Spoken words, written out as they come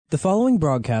The following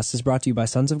broadcast is brought to you by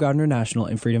Sons of God International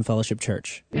and Freedom Fellowship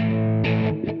Church. God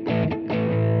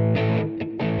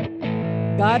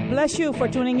bless you for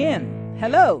tuning in.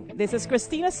 Hello, this is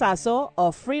Christina Sasso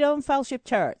of Freedom Fellowship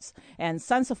Church and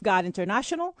Sons of God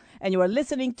International, and you are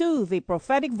listening to the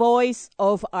prophetic voice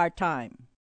of our time.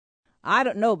 I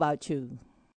don't know about you,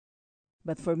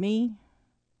 but for me,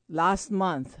 last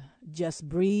month just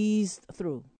breezed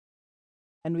through,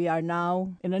 and we are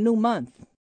now in a new month.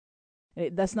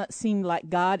 It does not seem like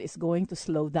God is going to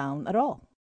slow down at all.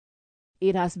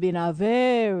 It has been a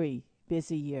very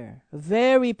busy year, a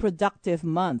very productive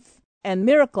month, and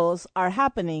miracles are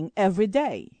happening every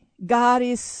day. God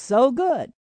is so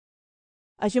good.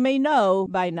 As you may know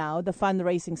by now, the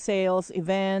fundraising sales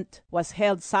event was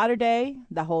held Saturday,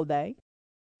 the whole day.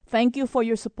 Thank you for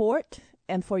your support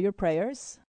and for your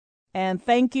prayers. And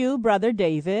thank you, Brother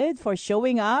David, for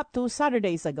showing up 2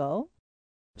 Saturdays ago.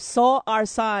 Saw our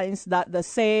signs that the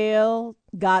sale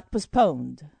got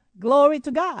postponed. Glory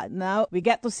to God. Now we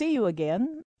get to see you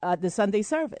again at the Sunday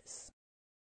service.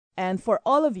 And for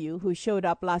all of you who showed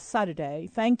up last Saturday,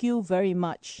 thank you very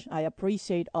much. I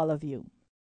appreciate all of you.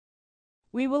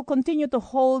 We will continue to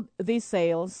hold these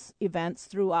sales events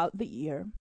throughout the year.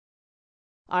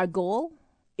 Our goal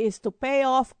is to pay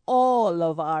off all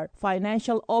of our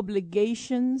financial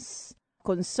obligations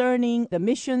concerning the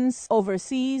missions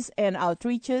overseas and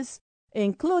outreaches,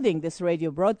 including this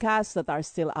radio broadcast that are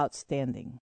still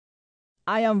outstanding.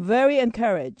 I am very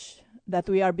encouraged that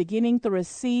we are beginning to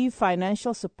receive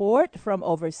financial support from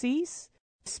overseas.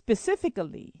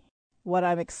 Specifically, what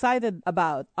I'm excited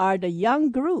about are the young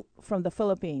group from the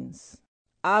Philippines.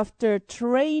 After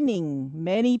training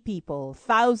many people,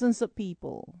 thousands of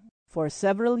people, for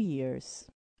several years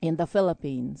in the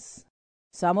Philippines,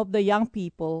 some of the young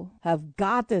people have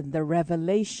gotten the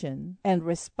revelation and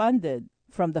responded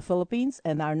from the Philippines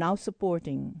and are now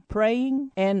supporting,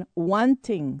 praying, and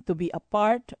wanting to be a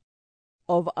part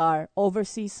of our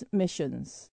overseas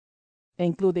missions,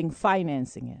 including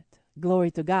financing it.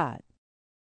 Glory to God.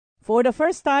 For the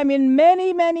first time in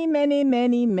many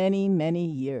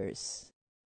years,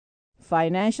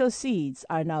 financial seeds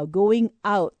are now going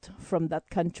out from that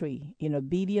country in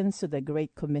obedience to the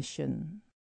Great Commission.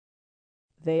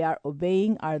 They are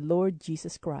obeying our Lord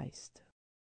Jesus Christ.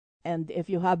 And if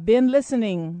you have been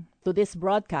listening to this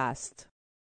broadcast,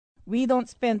 we don't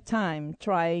spend time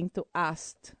trying to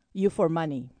ask you for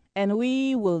money. And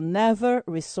we will never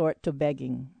resort to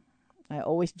begging. I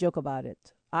always joke about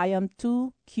it. I am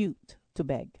too cute to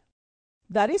beg.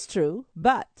 That is true,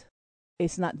 but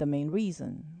it's not the main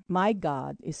reason. My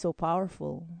God is so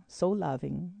powerful, so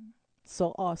loving,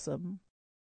 so awesome,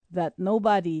 that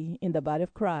nobody in the body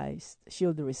of Christ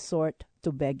should resort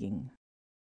to begging.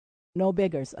 No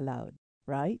beggars allowed,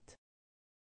 right?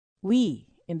 We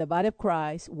in the body of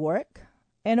Christ work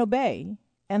and obey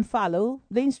and follow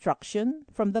the instruction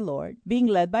from the Lord, being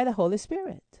led by the Holy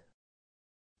Spirit.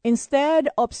 Instead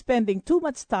of spending too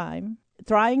much time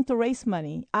trying to raise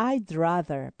money, I'd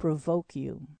rather provoke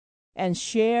you and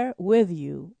share with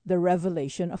you the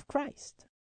revelation of Christ.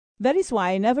 That is why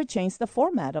I never changed the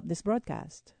format of this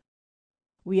broadcast.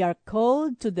 We are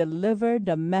called to deliver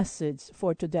the message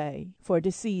for today, for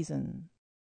this season,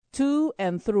 to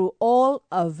and through all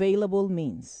available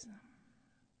means.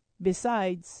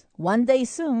 Besides, one day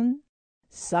soon,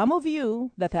 some of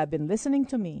you that have been listening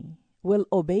to me will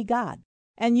obey God,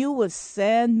 and you will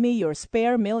send me your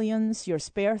spare millions, your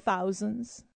spare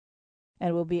thousands,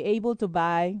 and will be able to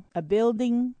buy a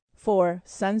building for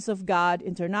Sons of God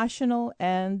International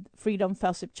and Freedom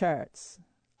Fellowship Church,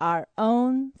 our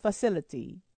own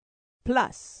facility,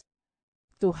 plus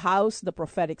to house the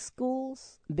prophetic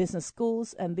schools, business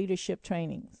schools, and leadership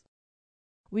trainings.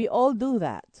 We all do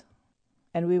that,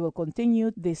 and we will continue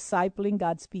discipling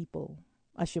God's people,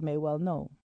 as you may well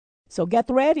know. So get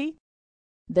ready.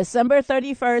 December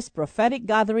 31st, Prophetic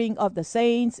Gathering of the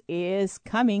Saints is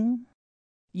coming.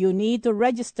 You need to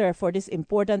register for this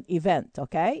important event,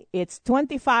 okay? It's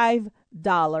 $25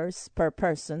 per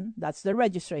person. That's the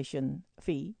registration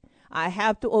fee. I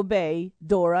have to obey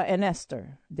Dora and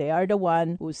Esther. They are the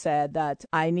one who said that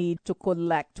I need to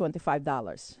collect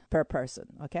 $25 per person,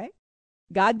 okay?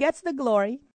 God gets the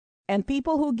glory, and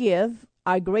people who give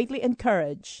are greatly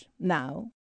encouraged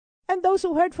now. And those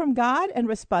who heard from God and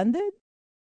responded,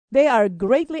 they are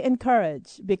greatly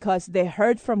encouraged because they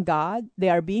heard from God. They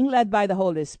are being led by the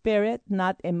Holy Spirit,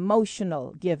 not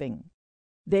emotional giving.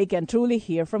 They can truly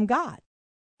hear from God.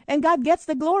 And God gets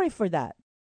the glory for that.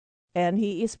 And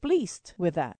He is pleased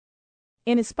with that.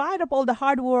 In spite of all the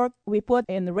hard work we put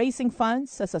in raising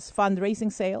funds, such as fundraising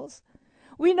sales,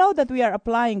 We know that we are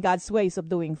applying God's ways of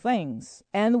doing things,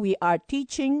 and we are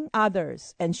teaching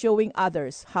others and showing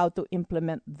others how to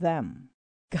implement them.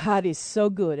 God is so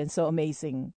good and so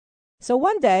amazing. So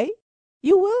one day,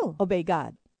 you will obey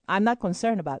God. I'm not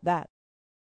concerned about that.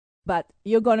 But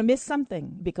you're going to miss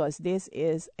something because this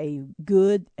is a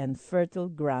good and fertile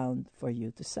ground for you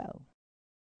to sow.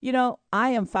 You know, I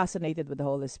am fascinated with the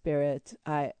Holy Spirit.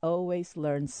 I always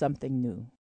learn something new.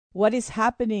 What is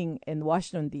happening in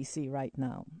Washington, D.C. right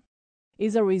now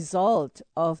is a result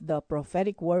of the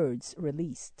prophetic words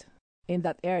released in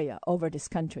that area over this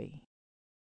country.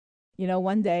 You know,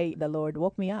 one day the Lord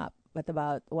woke me up at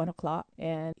about 1 o'clock,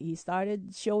 and He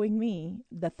started showing me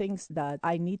the things that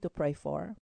I need to pray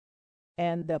for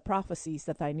and the prophecies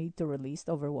that I need to release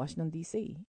over Washington,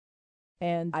 D.C.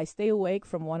 And I stay awake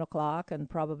from 1 o'clock and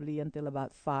probably until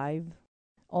about 5,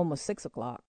 almost 6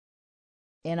 o'clock.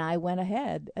 And I went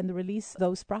ahead and released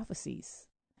those prophecies.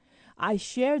 I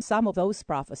shared some of those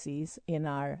prophecies in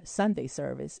our Sunday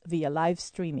service via live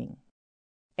streaming,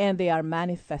 and they are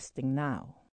manifesting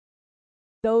now.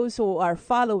 Those who are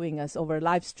following us over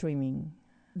live streaming,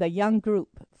 the young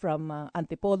group from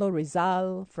Antipolo,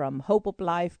 Rizal, from Hope of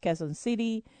Life, Quezon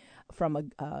City, from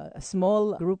a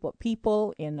small group of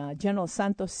people in General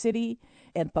Santos City,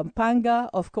 and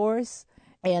Pampanga, of course,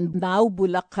 and now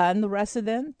Bulacan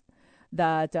resident,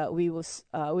 that we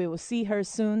will see her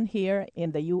soon here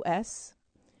in the U.S.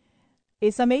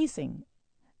 It's amazing.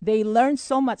 They learned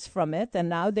so much from it, and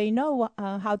now they know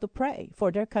how to pray for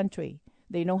their country.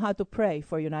 They know how to pray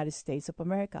for United States of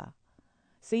America.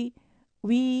 See,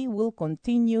 we will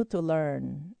continue to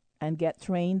learn and get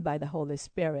trained by the Holy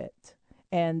Spirit,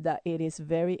 and it is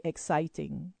very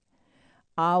exciting.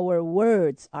 Our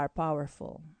words are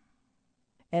powerful.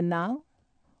 And now,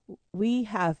 we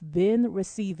have been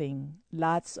receiving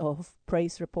lots of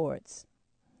praise reports,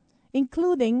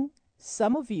 including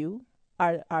some of you,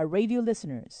 our radio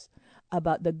listeners,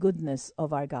 about the goodness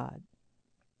of our God.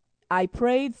 I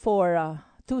prayed for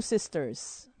 2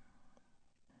 sisters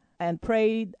and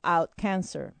prayed out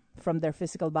cancer from their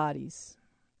physical bodies.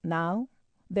 Now,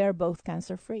 they're both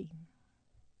cancer-free.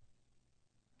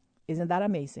 Isn't that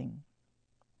amazing?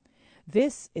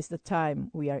 This is the time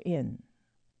we are in.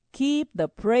 Keep the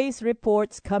praise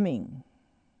reports coming.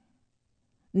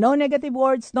 No negative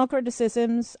words, no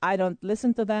criticisms. I don't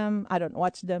listen to them. I don't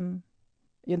watch them.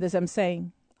 You know what I'm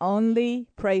saying? Only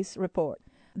praise report.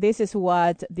 This is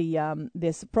what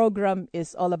this program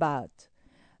is all about.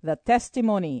 The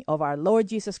testimony of our Lord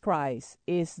Jesus Christ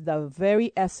is the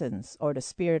very essence or the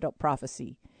spirit of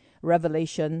prophecy.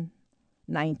 Revelation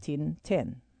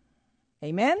 19:10.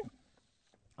 Amen?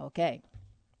 Okay.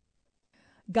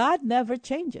 God never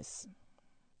changes,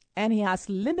 and He has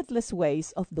limitless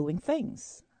ways of doing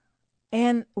things.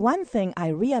 And one thing I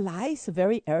realized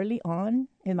very early on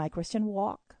in my Christian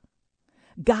walk,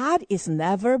 God is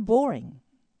never boring.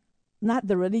 Not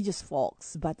the religious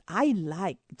folks, but I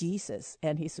like Jesus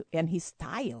and his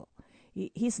style.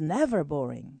 He's never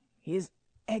boring. He's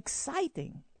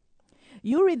exciting.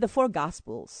 You read the 4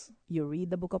 Gospels. You read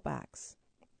the book of Acts.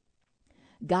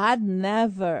 God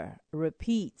never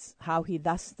repeats how He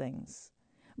does things,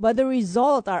 but the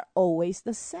results are always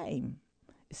the same.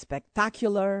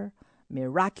 Spectacular,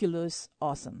 miraculous,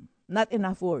 awesome. Not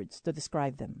enough words to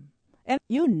describe them. And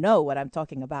you know what I'm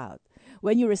talking about.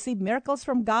 When you receive miracles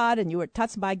from God and you are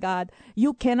touched by God,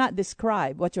 you cannot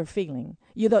describe what you're feeling.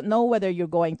 You don't know whether you're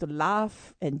going to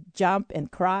laugh and jump and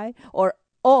cry or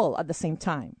all at the same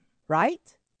time,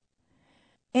 right?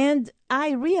 And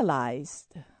I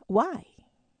realized why.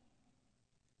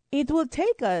 It will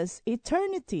take us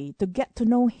eternity to get to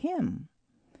know Him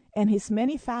and His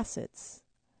many facets.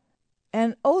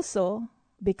 And also,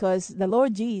 because the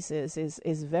Lord Jesus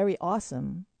is very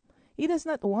awesome, He does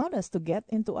not want us to get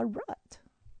into a rut.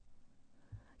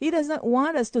 He does not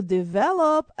want us to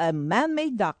develop a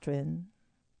man-made doctrine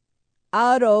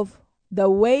out of the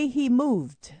way He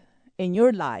moved in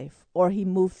your life or He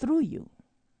moved through you.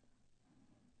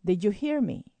 Did you hear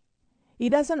me? He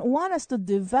doesn't want us to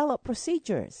develop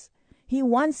procedures. He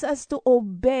wants us to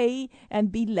obey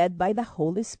and be led by the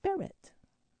Holy Spirit.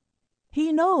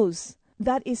 He knows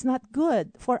that is not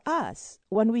good for us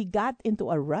when we got into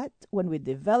a rut, when we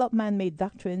develop man-made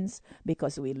doctrines,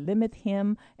 because we limit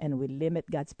Him and we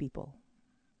limit God's people.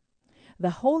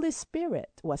 The Holy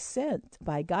Spirit was sent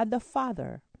by God the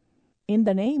Father in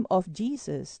the name of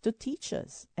Jesus to teach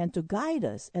us and to guide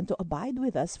us and to abide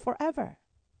with us forever.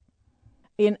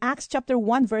 In Acts chapter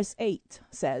 1 verse 8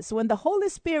 says, when the Holy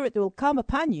Spirit will come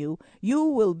upon you, you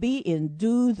will be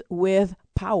endued with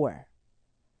power.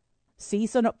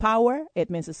 Season of power,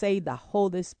 it means to say the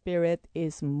Holy Spirit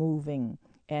is moving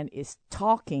and is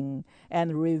talking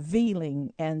and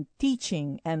revealing and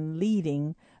teaching and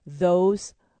leading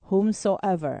those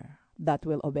whomsoever that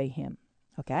will obey him.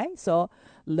 Okay? So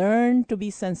learn to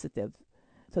be sensitive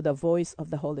to the voice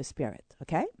of the Holy Spirit.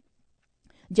 Okay?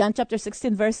 John chapter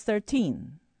 16, verse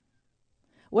 13.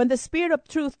 When the Spirit of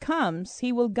truth comes,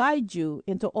 he will guide you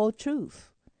into all truth.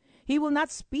 He will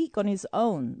not speak on his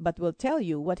own, but will tell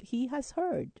you what he has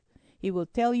heard. He will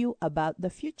tell you about the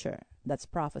future. That's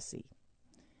prophecy.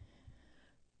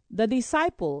 The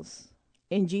disciples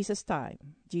in Jesus' time,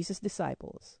 Jesus'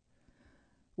 disciples,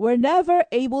 were never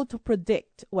able to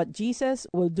predict what Jesus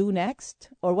will do next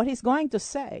or what he's going to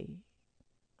say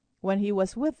when he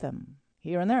was with them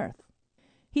here on earth.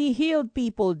 He healed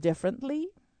people differently.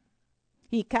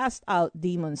 He cast out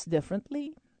demons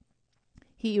differently.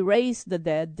 He raised the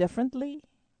dead differently.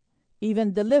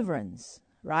 Even deliverance,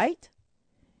 right?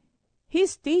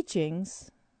 His teachings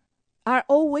are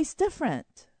always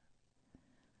different,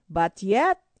 but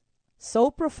yet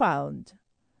so profound,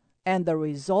 and the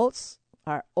results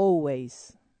are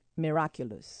always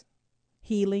miraculous.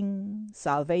 Healing,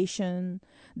 salvation,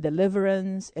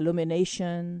 deliverance,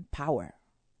 illumination, power.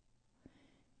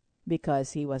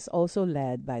 Because he was also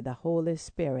led by the Holy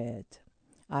Spirit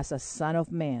as a Son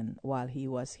of Man while he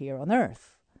was here on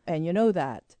earth. And you know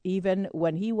that even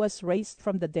when he was raised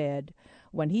from the dead,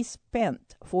 when he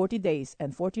spent 40 days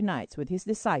and 40 nights with his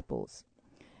disciples,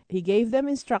 he gave them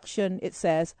instruction, it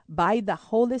says, by the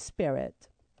Holy Spirit,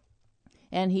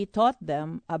 and he taught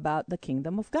them about the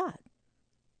kingdom of God.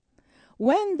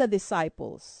 When the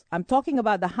disciples, I'm talking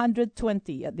about the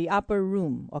 120 at the upper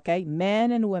room, okay,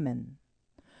 men and women,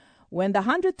 when the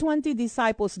 120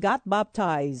 disciples got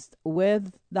baptized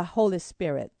with the Holy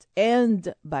Spirit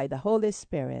and by the Holy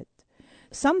Spirit,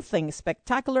 something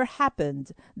spectacular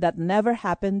happened that never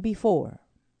happened before.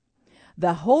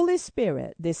 The Holy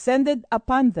Spirit descended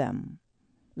upon them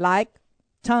like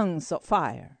tongues of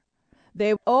fire.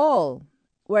 They all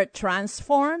were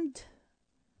transformed.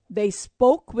 They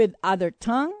spoke with other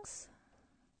tongues.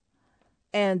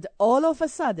 And all of a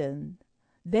sudden,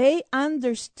 they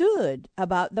understood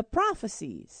about the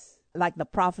prophecies, like the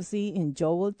prophecy in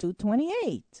Joel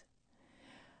 2:28.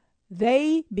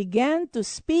 They began to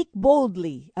speak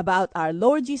boldly about our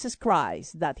Lord Jesus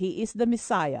Christ, that he is the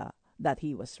Messiah, that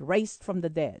he was raised from the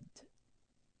dead,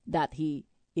 that he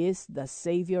is the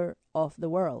Savior of the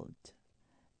world.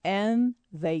 And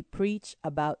they preach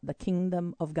about the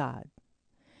kingdom of God.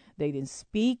 They didn't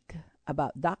speak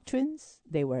about doctrines.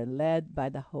 They were led by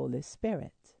the Holy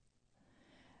Spirit.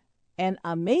 And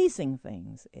amazing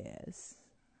things is,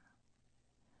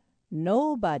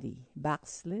 nobody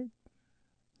backslid.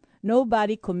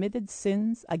 Nobody committed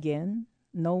sins again.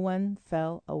 No one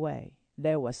fell away.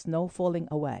 There was no falling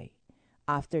away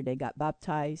after they got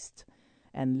baptized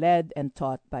and led and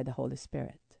taught by the Holy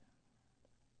Spirit.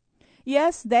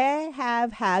 Yes, they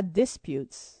have had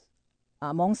disputes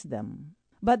amongst them,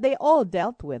 but they all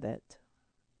dealt with it.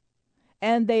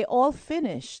 And they all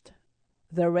finished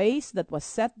the race that was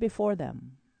set before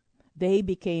them. They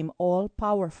became all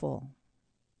powerful.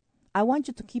 I want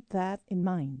you to keep that in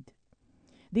mind.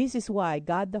 This is why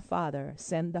God the Father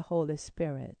sent the Holy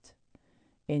Spirit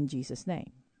in Jesus'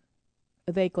 name.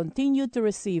 They continued to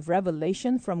receive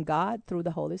revelation from God through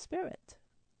the Holy Spirit.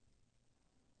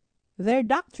 Their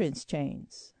doctrines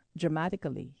changed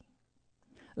dramatically.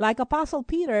 Like Apostle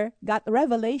Peter got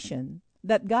revelation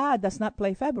that God does not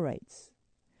play favorites.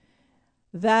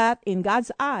 That in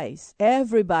God's eyes,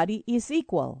 everybody is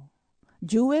equal,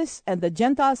 Jews and the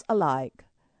Gentiles alike.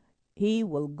 He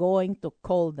will going to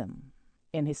call them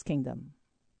in his kingdom.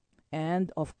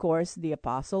 And of course, the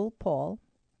Apostle Paul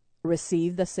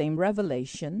received the same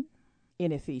revelation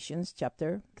in Ephesians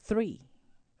chapter 3,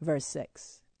 verse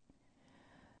 6.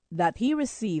 That he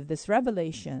received this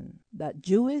revelation that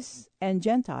Jews and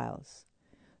Gentiles,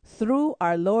 through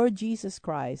our Lord Jesus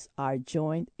Christ, are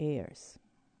joint heirs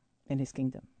in his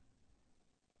kingdom.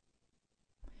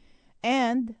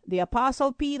 And the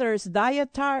Apostle Peter's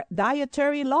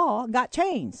dietary law got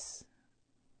changed.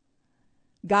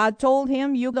 God told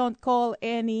him, you don't call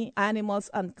any animals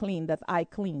unclean that I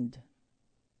cleaned.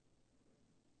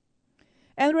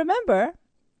 And remember,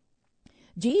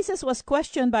 Jesus was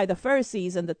questioned by the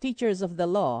Pharisees and the teachers of the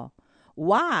law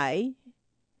why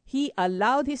he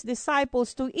allowed his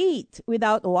disciples to eat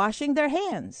without washing their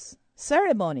hands.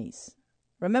 Ceremonies.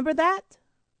 Remember that?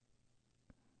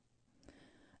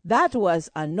 That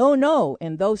was a no-no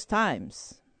in those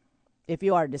times. If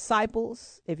you are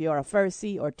disciples, if you are a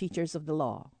Pharisee or teachers of the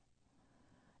law,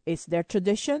 it's their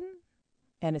tradition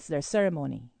and it's their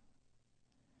ceremony.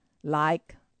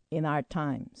 Like in our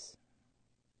times.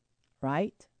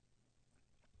 Right?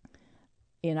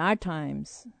 In our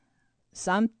times,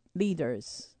 some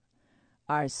leaders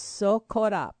are so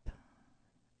caught up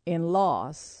in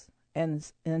laws and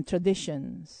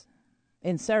traditions,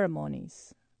 in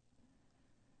ceremonies,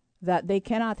 that they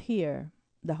cannot hear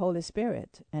the Holy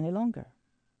Spirit any longer.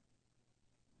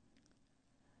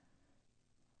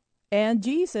 And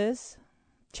Jesus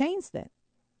changed it.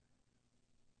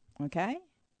 Okay?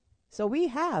 So we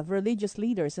have religious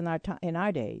leaders in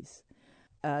our days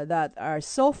that are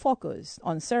so focused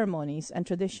on ceremonies and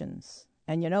traditions.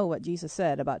 And you know what Jesus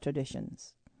said about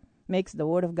traditions. Makes the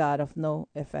word of God of no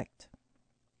effect.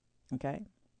 Okay?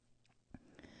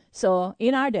 So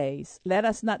in our days, let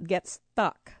us not get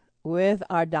stuck with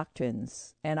our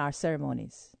doctrines and our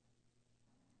ceremonies.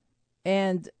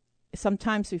 And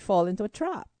sometimes we fall into a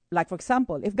trap. Like, for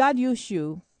example, if God used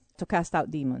you to cast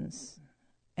out demons,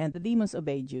 and the demons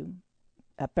obeyed you,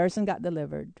 a person got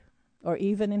delivered, or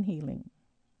even in healing,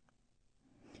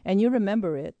 and you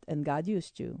remember it, and God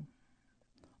used you,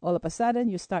 all of a sudden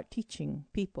you start teaching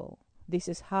people, this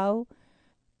is how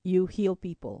you heal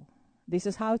people, this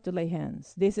is how to lay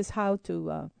hands, this is how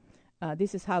to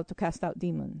cast out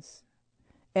demons.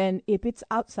 And if it's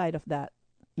outside of that,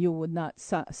 you would not,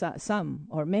 some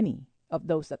or many of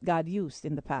those that God used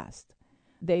in the past,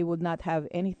 they would not have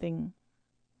anything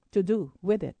to do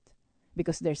with it,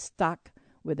 because they're stuck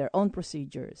with their own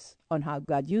procedures on how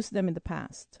God used them in the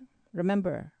past.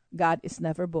 Remember, God is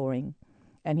never boring,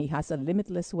 and He has a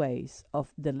limitless ways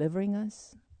of delivering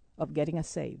us, of getting us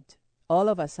saved. All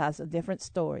of us has a different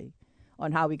story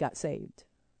on how we got saved.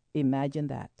 Imagine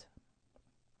that.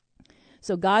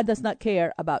 So God does not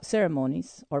care about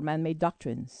ceremonies or man-made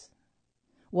doctrines.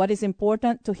 What is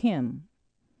important to Him,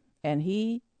 and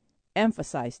He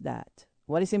emphasized that,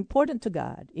 what is important to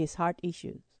God is heart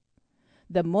issues,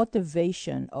 the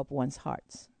motivation of one's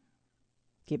hearts.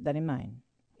 Keep that in mind.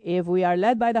 If we are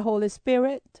led by the Holy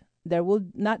Spirit, there will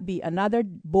not be another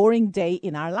boring day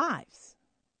in our lives.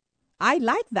 I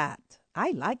like that.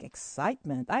 I like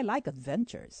excitement. I like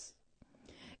adventures.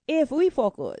 If we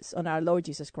focus on our Lord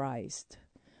Jesus Christ,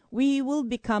 we will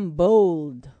become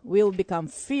bold. We will become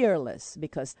fearless,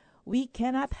 because we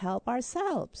cannot help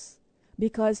ourselves.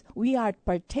 Because we are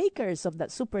partakers of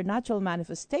that supernatural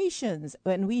manifestations,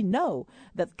 when we know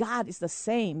that God is the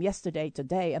same yesterday,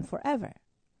 today, and forever.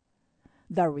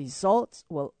 The results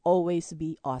will always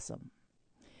be awesome.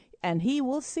 And He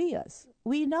will see us.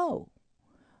 We know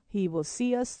He will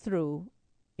see us through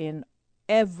in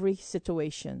every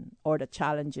situation or the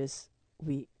challenges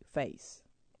we face.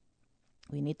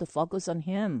 We need to focus on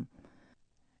Him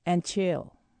and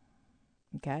chill.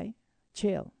 Okay?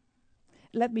 Chill.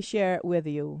 Let me share with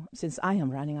you, since I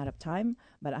am running out of time,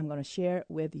 but I'm going to share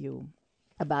with you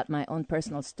about my own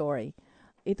personal story.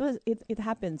 It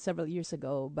happened several years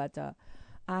ago, but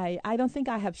I don't think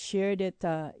I have shared it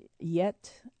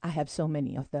yet. I have so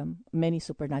many of them, many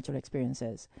supernatural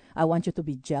experiences. I want you to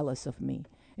be jealous of me,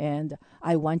 and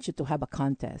I want you to have a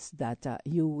contest that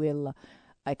you will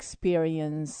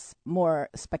experience more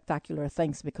spectacular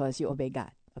things because you obey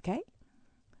God. Okay?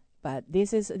 But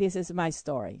this is my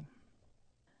story.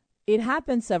 It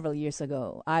happened several years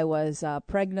ago. I was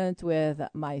pregnant with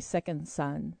my second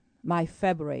son, my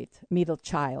favorite middle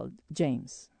child,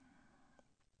 James.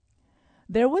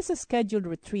 There was a scheduled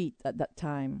retreat at that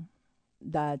time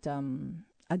that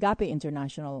Agape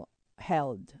International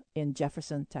held in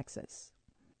Jefferson, Texas.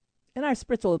 And our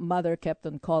spiritual mother kept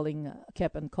on calling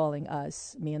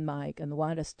us, me and Mike, and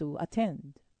wanted us to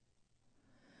attend.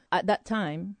 At that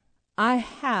time, I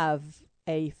have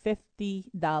a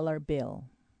 $50 bill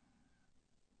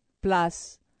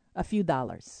plus a few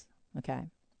dollars. Okay.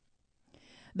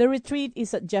 The retreat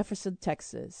is at Jefferson,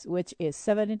 Texas, which is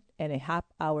 7.5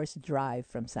 hours drive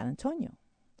from San Antonio.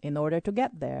 In order to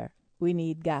get there, we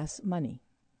need gas money.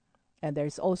 And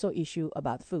there's also issue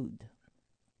about food.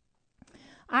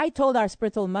 I told our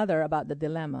spiritual mother about the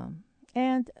dilemma,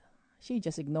 and she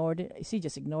just ignored it.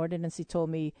 And she told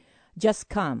me, just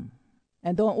come.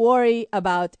 And don't worry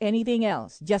about anything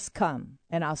else. Just come,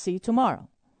 and I'll see you tomorrow.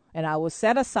 And I will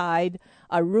set aside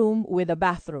a room with a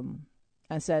bathroom,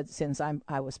 and said, since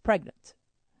I was pregnant.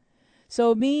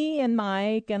 So me and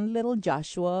Mike and little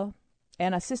Joshua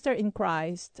and a sister in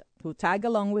Christ who tagged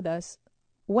along with us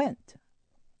went.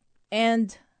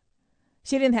 And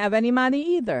she didn't have any money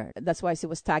either. That's why she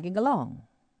was tagging along.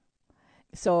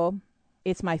 So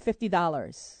it's my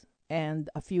 $50 and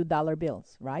a few dollar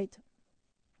bills, right?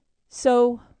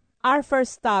 So our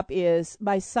first stop is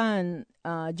my son,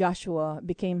 Joshua,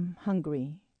 became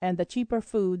hungry. And the cheaper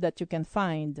food that you can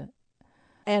find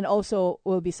and also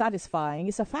will be satisfying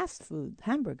is a fast food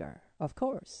hamburger, of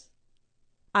course.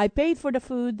 I paid for the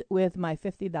food with my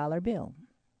 $50 bill.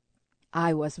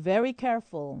 I was very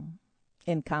careful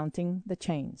in counting the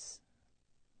change.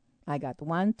 I got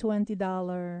one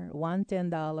 $20, one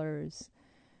 $10,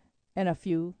 and a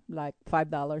few, like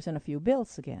 $5 and a few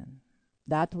bills again.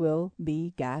 That will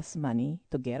be gas money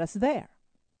to get us there.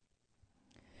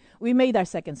 We made our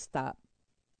second stop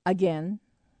again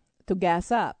to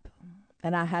gas up.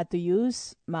 And I had to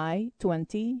use my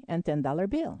 $20 and $10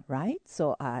 bill, right?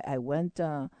 So I went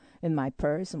in my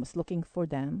purse and was looking for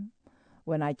them.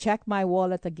 When I checked my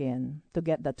wallet again to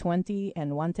get the $20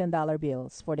 and one $10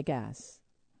 bills for the gas,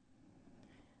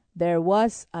 there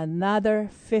was another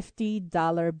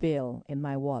 $50 bill in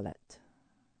my wallet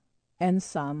and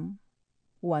some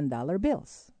 $1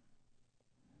 bills.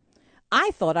 I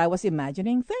thought I was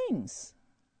imagining things.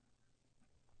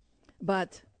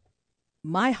 But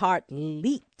my heart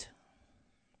leaped.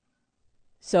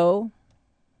 So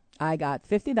I got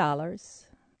 $50,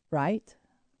 right?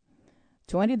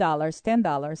 $20,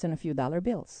 $10, and a few dollar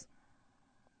bills.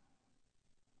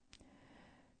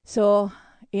 So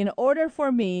in order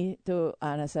for me to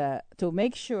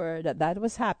make sure that that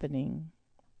was happening,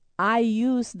 I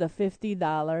used the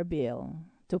 $50 bill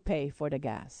to pay for the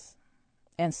gas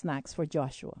and snacks for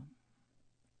Joshua.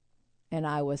 And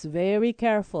I was very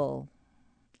careful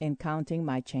in counting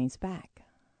my change back.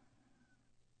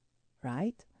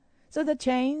 Right? So the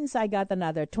change, I got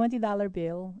another $20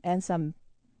 bill and some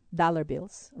dollar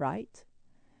bills, right?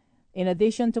 In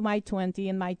addition to my 20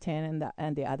 and my 10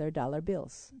 and the other dollar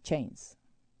bills, change.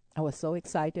 I was so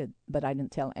excited, but I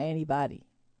didn't tell anybody.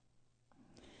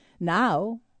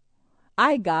 Now,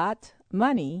 I got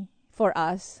money for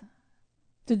us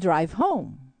to drive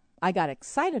home. I got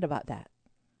excited about that,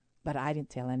 but I didn't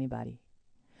tell anybody.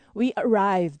 We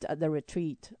arrived at the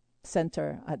retreat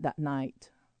center at that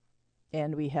night,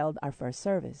 and we held our first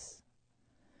service.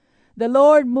 The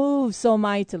Lord moved so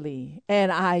mightily,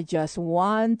 and I just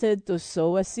wanted to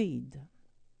sow a seed.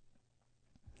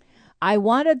 I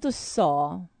wanted to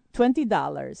sow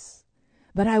 $20,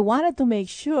 but I wanted to make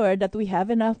sure that we have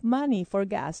enough money for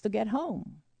gas to get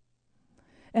home.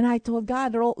 And I told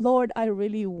God, Lord, I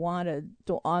really wanted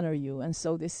to honor you and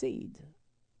sow this seed.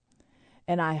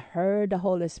 And I heard the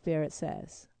Holy Spirit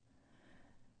says,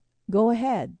 go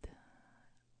ahead,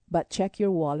 but check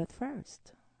your wallet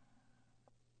first.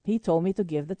 He told me to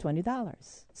give the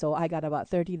 $20. So I got about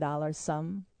 $30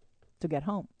 some to get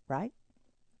home, right?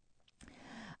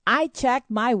 I checked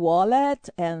my wallet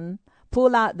and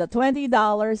pull out the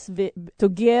 $20 to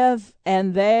give,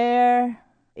 and there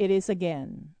it is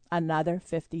again, another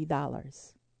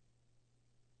 $50.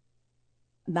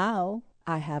 Now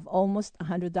I have almost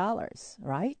 $100,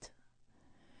 right?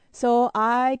 So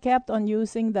I kept on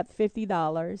using that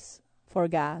 $50 for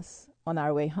gas on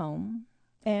our way home,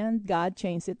 and God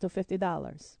changed it to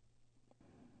 $50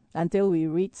 until we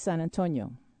reached San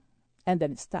Antonio, and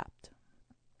then it stopped.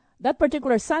 That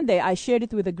particular Sunday, I shared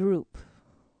it with a group.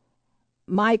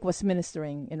 Mike was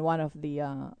ministering in one of the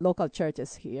local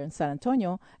churches here in San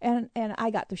Antonio, and I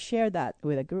got to share that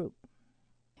with a group.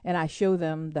 And I showed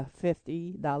them the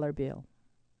 $50 bill.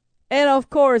 And of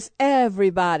course,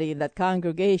 everybody in that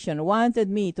congregation wanted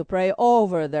me to pray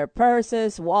over their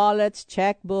purses, wallets,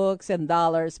 checkbooks, and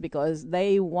dollars because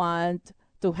they want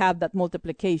to have that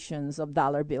multiplications of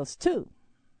dollar bills too.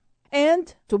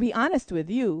 And to be honest with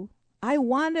you, I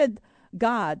wanted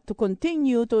God to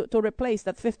continue to replace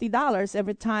that $50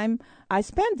 every time I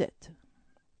spend it.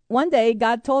 One day,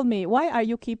 God told me, why are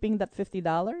you keeping that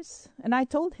 $50? And I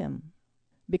told him,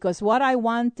 because what I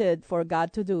wanted for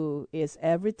God to do is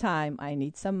every time I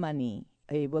need some money,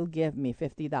 he will give me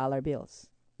 $50 bills,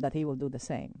 that he will do the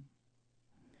same.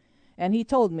 And he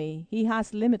told me he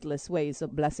has limitless ways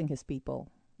of blessing his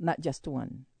people, not just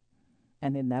one.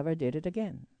 And he never did it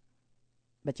again.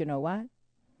 But you know what?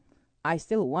 I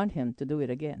still want him to do it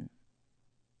again.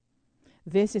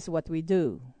 This is what we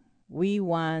do. We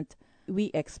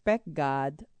expect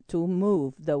God to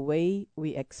move the way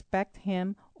we expect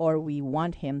him or we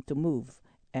want him to move,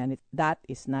 and that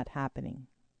is not happening.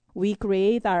 We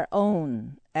create our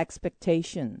own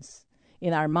expectations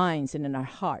in our minds and in our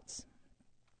hearts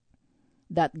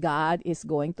that God is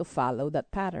going to follow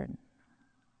that pattern.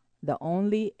 The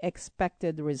only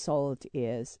expected result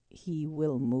is he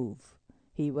will move.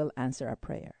 He will answer a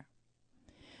prayer.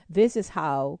 This is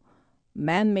how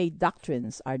man-made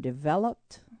doctrines are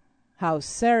developed, how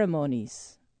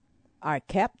ceremonies are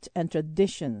kept, and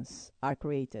traditions are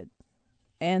created.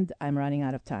 And I'm running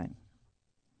out of time.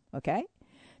 Okay?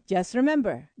 Just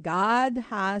remember, God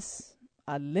has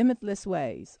a limitless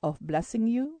ways of blessing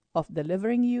you, of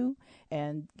delivering you,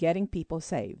 and getting people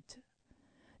saved.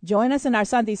 Join us in our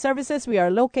Sunday services. We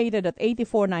are located at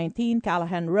 8419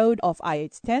 Callahan Road off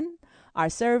I-810. Our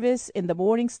service in the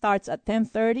morning starts at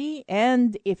 10:30,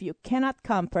 and if you cannot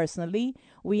come personally,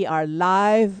 we are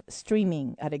live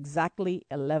streaming at exactly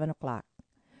 11 o'clock.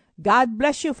 God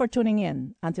bless you for tuning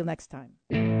in. Until next time.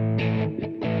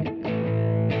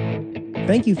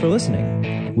 Thank you for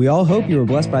listening. We all hope you were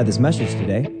blessed by this message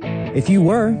today. If you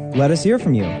were, let us hear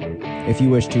from you. If you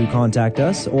wish to contact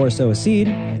us or sow a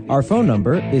seed, our phone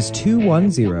number is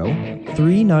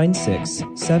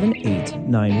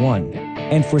 210-396-7891.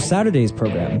 And for Saturday's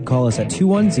program, call us at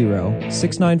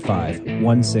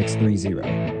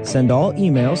 210-695-1630. Send all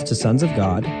emails to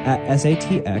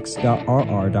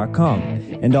sonsofgod@satx.rr.com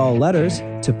and all letters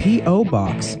to P.O.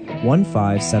 Box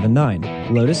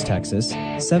 1579, Lotus, Texas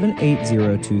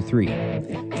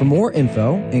 78023. For more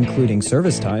info, including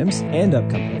service times and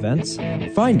upcoming events,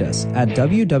 find us at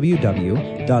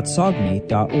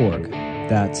www.sogmi.org.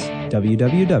 That's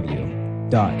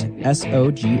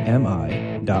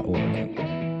www.sogmi.org.